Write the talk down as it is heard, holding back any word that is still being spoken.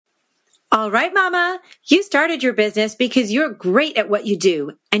All right, Mama, you started your business because you're great at what you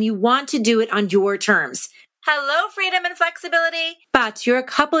do and you want to do it on your terms. Hello, freedom and flexibility. But you're a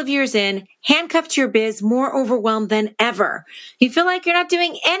couple of years in, handcuffed to your biz, more overwhelmed than ever. You feel like you're not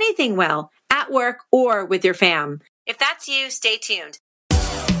doing anything well at work or with your fam. If that's you, stay tuned.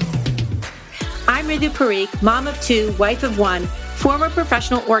 I'm Ritu Parikh, mom of two, wife of one, former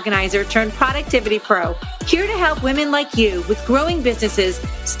professional organizer turned productivity pro, here to help women like you with growing businesses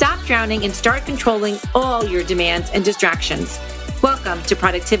stop drowning and start controlling all your demands and distractions. Welcome to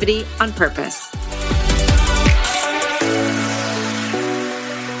Productivity on Purpose.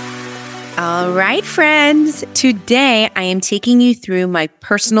 All right, friends. Today, I am taking you through my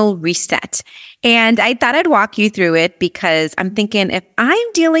personal reset. And I thought I'd walk you through it because I'm thinking if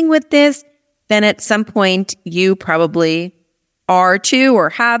I'm dealing with this, then at some point you probably are too or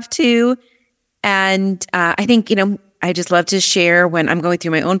have to. And I think, I just love to share when I'm going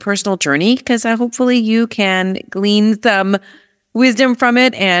through my own personal journey because hopefully you can glean some wisdom from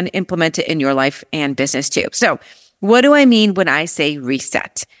it and implement it in your life and business too. So what do I mean when I say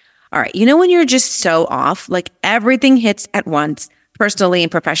reset? All right. When you're just so off, like everything hits at once, personally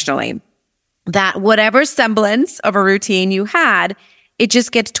and professionally, that whatever semblance of a routine you had, it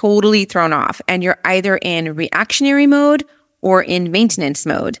just gets totally thrown off. And you're either in reactionary mode or in maintenance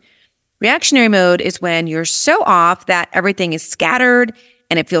mode. Reactionary mode is when you're so off that everything is scattered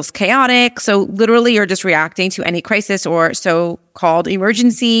and it feels chaotic. So literally you're just reacting to any crisis or so-called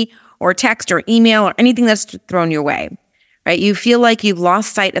emergency or text or email or anything that's thrown your way, right? You feel like you've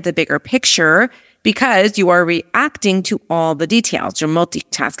lost sight of the bigger picture because you are reacting to all the details. You're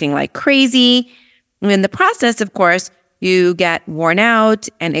multitasking like crazy. And in the process, of course, you get worn out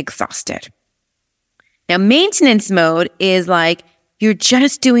and exhausted. Now, maintenance mode is like you're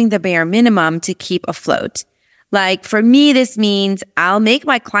just doing the bare minimum to keep afloat. Like for me, this means I'll make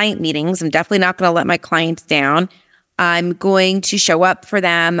my client meetings. I'm definitely not going to let my clients down. I'm going to show up for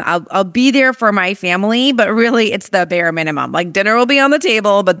them. I'll be there for my family, but really it's the bare minimum. Like dinner will be on the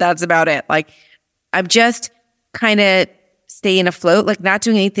table, but that's about it. Like I'm just kind of staying afloat, like not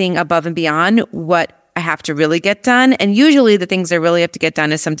doing anything above and beyond what I have to really get done. And usually the things I really have to get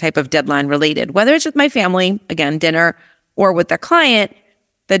done is some type of deadline related, whether it's with my family, again, dinner, or with the client,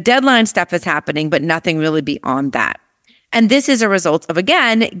 the deadline stuff is happening, but nothing really beyond that. And this is a result of,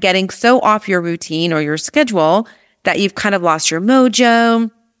 again, getting so off your routine or your schedule that you've kind of lost your mojo,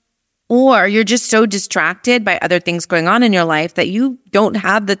 or you're just so distracted by other things going on in your life that you don't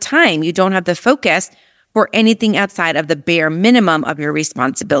have the time, you don't have the focus for anything outside of the bare minimum of your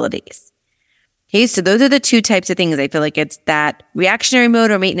responsibilities. Okay, so those are the two types of things. I feel like it's that reactionary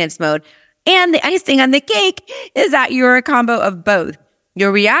mode or maintenance mode. And the icing on the cake is that you're a combo of both.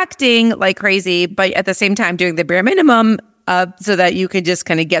 You're reacting like crazy, but at the same time doing the bare minimum so that you can just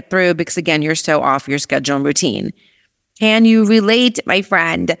kind of get through because, again, you're so off your schedule and routine. Can you relate, my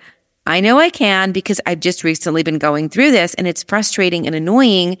friend? I know I can because I've just recently been going through this and it's frustrating and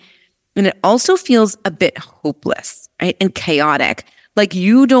annoying. And it also feels a bit hopeless, right? And chaotic. Like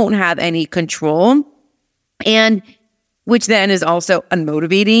you don't have any control, and which then is also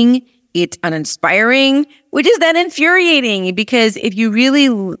unmotivating. It's uninspiring, which is then infuriating because if you really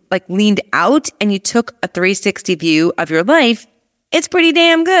leaned out and you took a 360 view of your life, it's pretty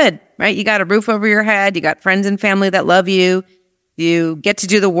damn good, right? You got a roof over your head. You got friends and family that love you. You get to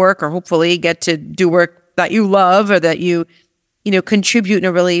do the work or hopefully get to do work that you love or that you contribute in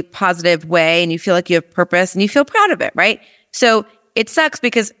a really positive way and you feel like you have purpose and you feel proud of it, right? So it sucks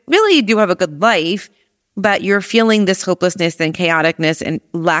because really you do have a good life, but you're feeling this hopelessness and chaoticness and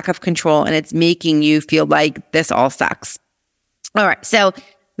lack of control, and it's making you feel like this all sucks. All right, so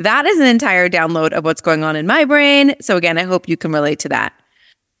that is an entire download of what's going on in my brain. So again, I hope you can relate to that.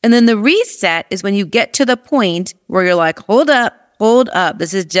 And then the reset is when you get to the point where you're like, hold up.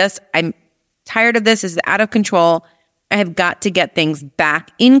 I'm tired of this. This is out of control. I have got to get things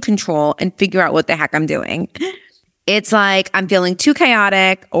back in control and figure out what the heck I'm doing. It's like I'm feeling too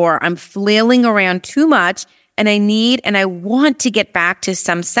chaotic or I'm flailing around too much and I want to get back to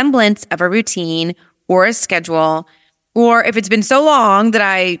some semblance of a routine or a schedule. Or if it's been so long that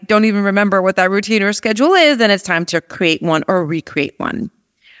I don't even remember what that routine or schedule is, then it's time to create one or recreate one,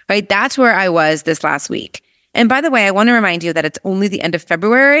 right? That's where I was this last week. And by the way, I want to remind you that it's only the end of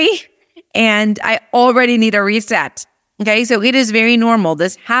February and I already need a reset. Okay, so it is very normal.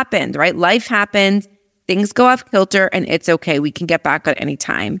 This happened, right? Life happens. Things go off kilter and it's okay. We can get back at any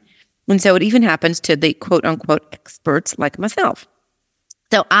time. And so it even happens to the quote unquote experts like myself.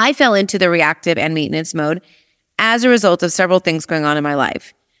 So I fell into the reactive and maintenance mode as a result of several things going on in my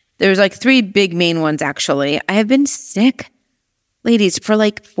life. There's like three big main ones, actually. I have been sick ladies, for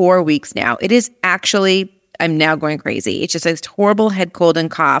like 4 weeks now. It is actually, I'm now going crazy. It's just this horrible head cold and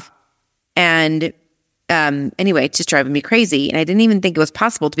cough. And anyway, it's just driving me crazy. And I didn't even think it was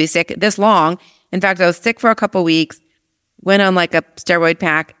possible to be sick this long. In fact, I was sick for a couple of weeks, went on like a steroid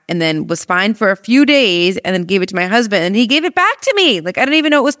pack, and then was fine for a few days, and then gave it to my husband, and he gave it back to me. Like, I didn't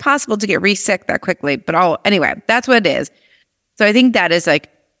even know it was possible to get re-sick that quickly. But anyway, that's what it is. So I think that is like,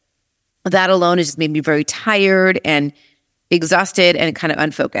 that alone has just made me very tired and exhausted and kind of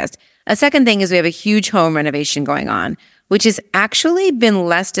unfocused. A second thing is we have a huge home renovation going on, which has actually been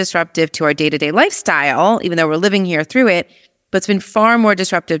less disruptive to our day-to-day lifestyle, even though we're living here through it, but it's been far more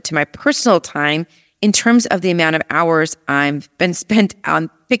disruptive to my personal time in terms of the amount of hours I've been spent on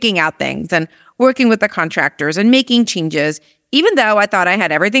picking out things and working with the contractors and making changes. Even though I thought I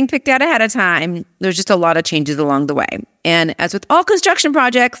had everything picked out ahead of time, there's just a lot of changes along the way. And as with all construction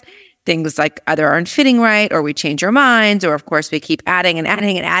projects, things like either aren't fitting right, or we change our minds, or of course we keep adding and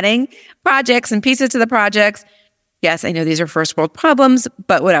adding and adding projects and pieces to the projects. Yes, I know these are first world problems,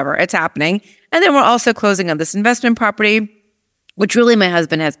 but whatever, it's happening. And then we're also closing on this investment property, which really my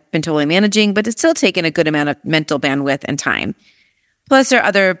husband has been totally managing, but it's still taken a good amount of mental bandwidth and time. Plus, there are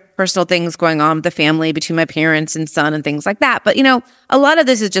other personal things going on with the family between my parents and son and things like that. But, a lot of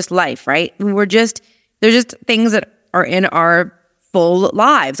this is just life, right? There's just things that are in our full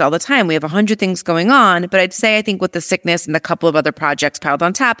lives all the time. We have 100 things going on, but I'd say I think with the sickness and the couple of other projects piled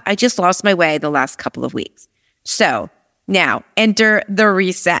on top, I just lost my way the last couple of weeks. So now enter the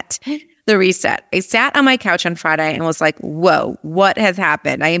reset. The reset. I sat on my couch on Friday and was like, whoa, what has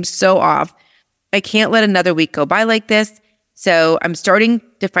happened? I am so off. I can't let another week go by like this. So I'm starting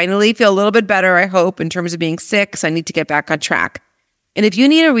to finally feel a little bit better, I hope, in terms of being sick. So I need to get back on track. And if you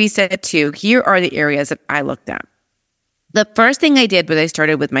need a reset too, here are the areas that I looked at. The first thing I did was I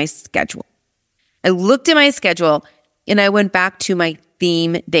started with my schedule. I looked at my schedule and I went back to my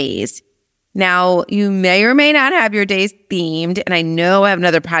theme days. Now, you may or may not have your days themed, and I know I have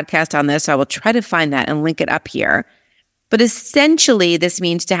another podcast on this, so I will try to find that and link it up here. But essentially, this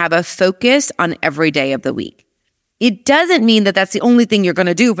means to have a focus on every day of the week. It doesn't mean that that's the only thing you're going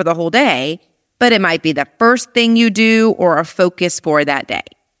to do for the whole day, but it might be the first thing you do or a focus for that day.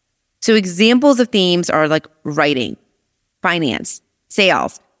 So examples of themes are like writing, finance,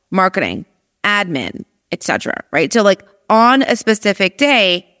 sales, marketing, admin, etc. Right? So like on a specific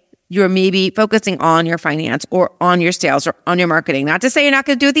day, you're maybe focusing on your finance or on your sales or on your marketing. Not to say you're not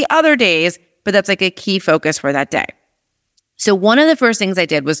going to do it the other days, but that's like a key focus for that day. So one of the first things I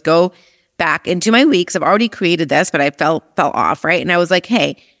did was go back into my weeks. I've already created this, but I fell off, right? And I was like,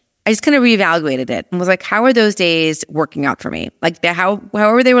 hey, I just kind of reevaluated it and was like, how are those days working out for me? Like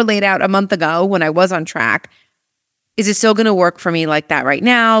however they were laid out a month ago when I was on track, is it still going to work for me like that right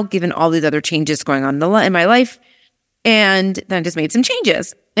now, given all these other changes going on in my life? And then I just made some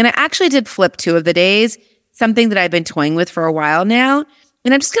changes. And I actually did flip 2 of the days, something that I've been toying with for a while now.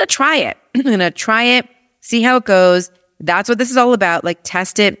 And I'm just going to try it. I'm going to try it, see how it goes. That's what this is all about. Like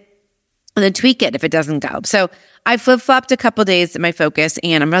test it and then tweak it if it doesn't go. So I flip-flopped a couple days in my focus,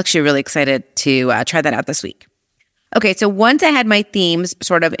 and I'm actually really excited to try that out this week. Okay, so once I had my themes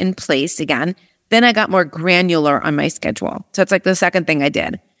sort of in place again, then I got more granular on my schedule. So it's like the second thing I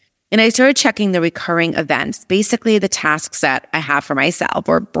did. And I started checking the recurring events, basically the tasks that I have for myself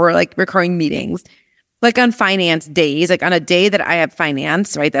or like recurring meetings. Like on finance days, like on a day that I have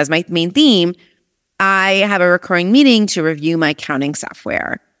finance, right, that's my main theme, I have a recurring meeting to review my accounting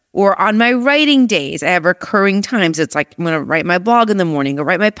software. Or on my writing days, I have recurring times. It's like I'm going to write my blog in the morning or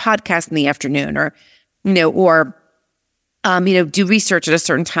write my podcast in the afternoon or do research at a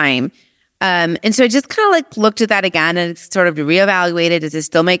certain time. And so I just kind of like looked at that again and sort of reevaluated. Does it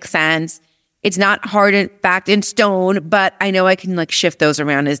still make sense? It's not hard and backed in stone, but I know I can like shift those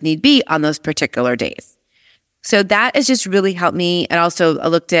around as need be on those particular days. So that has just really helped me. And also I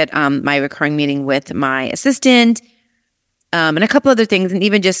looked at my recurring meeting with my assistant and a couple other things. And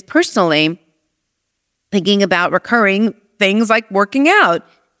even just personally thinking about recurring things like working out.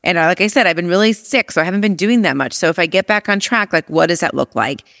 And like I said, I've been really sick, so I haven't been doing that much. So if I get back on track, like what does that look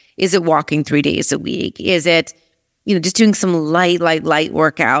like? Is it walking 3 days a week? Is it, just doing some light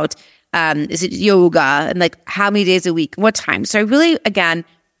workout? Is it yoga? And like how many days a week? What time? So I really, again,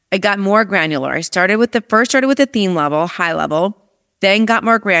 I got more granular. I started with the theme level, high level, then got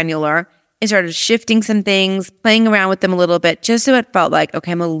more granular and started shifting some things, playing around with them a little bit, just so it felt like,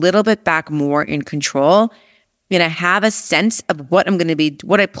 okay, I'm a little bit back more in control. I have a sense of what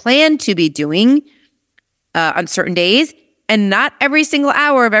I plan to be doing on certain days. And not every single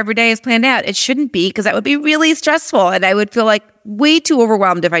hour of every day is planned out. It shouldn't be, because that would be really stressful. And I would feel like way too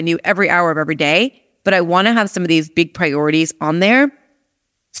overwhelmed if I knew every hour of every day but I want to have some of these big priorities on there.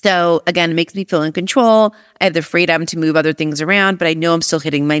 So again, it makes me feel in control. I have the freedom to move other things around, but I know I'm still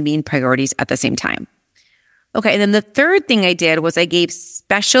hitting my main priorities at the same time. Okay, and then the third thing I did was I gave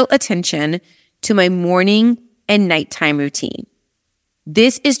special attention to my morning and nighttime routine.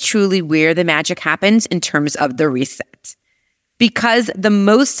 This is truly where the magic happens in terms of the reset, because the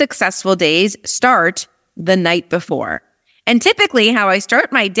most successful days start the night before. And typically how I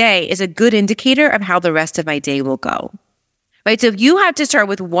start my day is a good indicator of how the rest of my day will go. Right? So if you have to start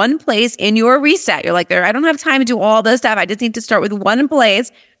with one place in your reset, you're like, I don't have time to do all this stuff. I just need to start with one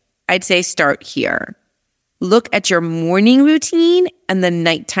place. I'd say start here. Look at your morning routine and the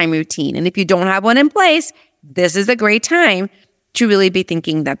nighttime routine. And if you don't have one in place, this is a great time to really be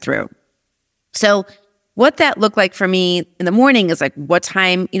thinking that through. So what that looked like for me in the morning is like, what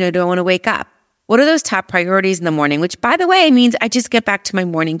time, do I want to wake up? What are those top priorities in the morning? Which, by the way, means I just get back to my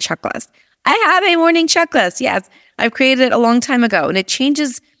morning checklist. I have a morning checklist. Yes, I've created it a long time ago, and it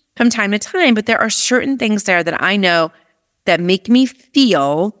changes from time to time, but there are certain things there that I know that make me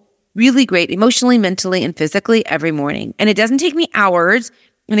feel really great emotionally, mentally, and physically every morning. And it doesn't take me hours.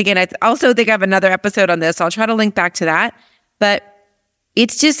 And again, I also think I have another episode on this, so I'll try to link back to that. But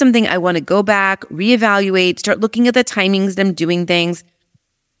it's just something I want to go back, reevaluate, start looking at the timings I'm doing things.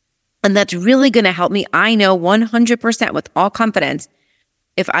 And that's really going to help me. I know 100% with all confidence,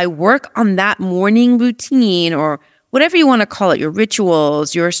 if I work on that morning routine or whatever you want to call it, your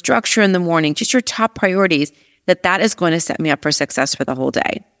rituals, your structure in the morning, just your top priorities, that is going to set me up for success for the whole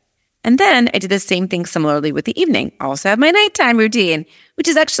day. And then I did the same thing similarly with the evening. I also have my nighttime routine, which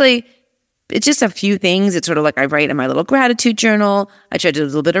is actually, it's just a few things. It's sort of like I write in my little gratitude journal. I try to do a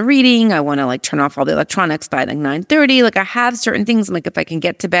little bit of reading. I want to turn off all the electronics by 9:30. I have certain things. I'm if I can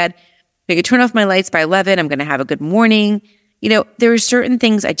get to bed, if I could turn off my lights by 11, I'm going to have a good morning. There are certain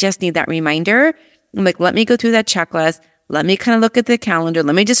things I just need that reminder. I'm let me go through that checklist. Let me kind of look at the calendar.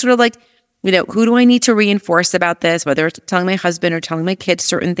 Let me just sort of who do I need to reinforce about this, whether it's telling my husband or telling my kids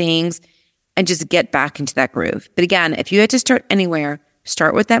certain things, and just get back into that groove. But again, if you had to start anywhere,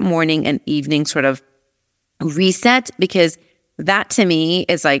 start with that morning and evening sort of reset, because that to me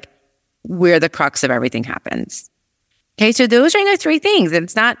is where the crux of everything happens. Okay, so those are the three things. And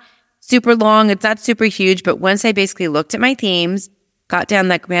it's not super long, it's not super huge, but once I basically looked at my themes, got down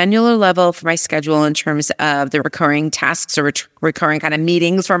that granular level for my schedule in terms of the recurring tasks or recurring kind of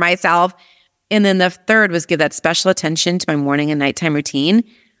meetings for myself. And then the third was give that special attention to my morning and nighttime routine.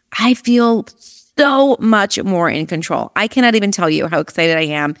 I feel so much more in control. I cannot even tell you how excited I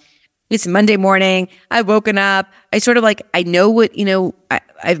am. It's Monday morning. I've woken up. I sort of I know what,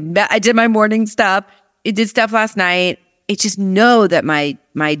 I did my morning stuff. I did stuff last night. I just know that my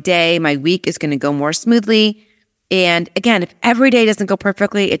day, my week is going to go more smoothly. And again, if every day doesn't go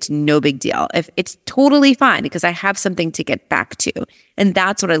perfectly, it's no big deal. If it's totally fine because I have something to get back to. And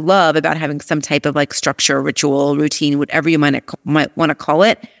that's what I love about having some type of structure, ritual, routine, whatever you might want to call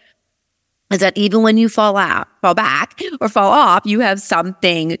it, is that even when you fall back or fall off, you have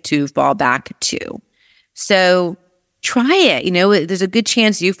something to fall back to. So try it. There's a good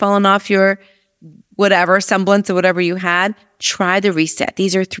chance you've fallen off your whatever semblance of whatever you had. Try the reset.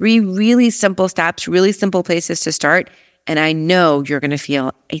 These are 3 really simple steps, really simple places to start. And I know you're going to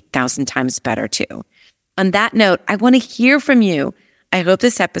feel 1,000 times better too. On that note, I want to hear from you. I hope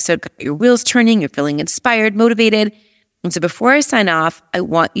this episode got your wheels turning. You're feeling inspired, motivated. And so before I sign off, I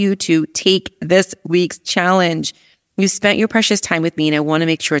want you to take this week's challenge. You spent your precious time with me, and I want to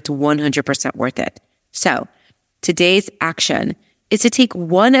make sure it's 100% worth it. So today's action is to take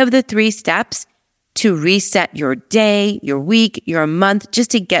one of the 3 steps to reset your day, your week, your month,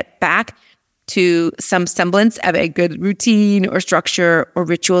 just to get back to some semblance of a good routine or structure or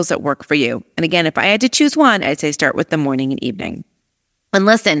rituals that work for you. And again, if I had to choose one, I'd say start with the morning and evening. And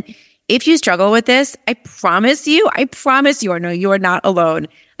listen, if you struggle with this, I promise you, I know you are not alone.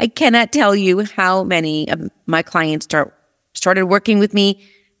 I cannot tell you how many of my clients started working with me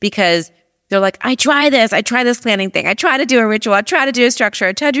because they're I try this planning thing. I try to do a ritual. I try to do a structure.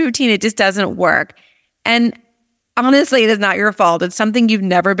 I try to do a routine. It just doesn't work. And honestly, it is not your fault. It's something you've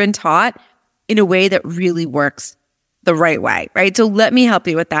never been taught in a way that really works the right way, right? So let me help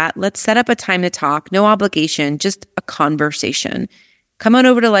you with that. Let's set up a time to talk. No obligation, just a conversation. Come on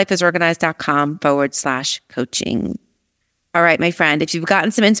over to lifeisorganized.com/coaching. All right, my friend, if you've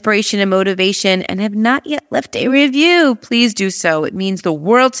gotten some inspiration and motivation and have not yet left a review, please do so. It means the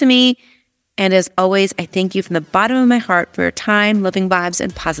world to me. And as always, I thank you from the bottom of my heart for your time, loving vibes,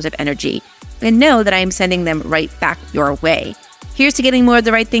 and positive energy. And know that I am sending them right back your way. Here's to getting more of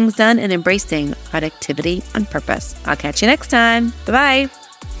the right things done and embracing productivity on purpose. I'll catch you next time. Bye-bye.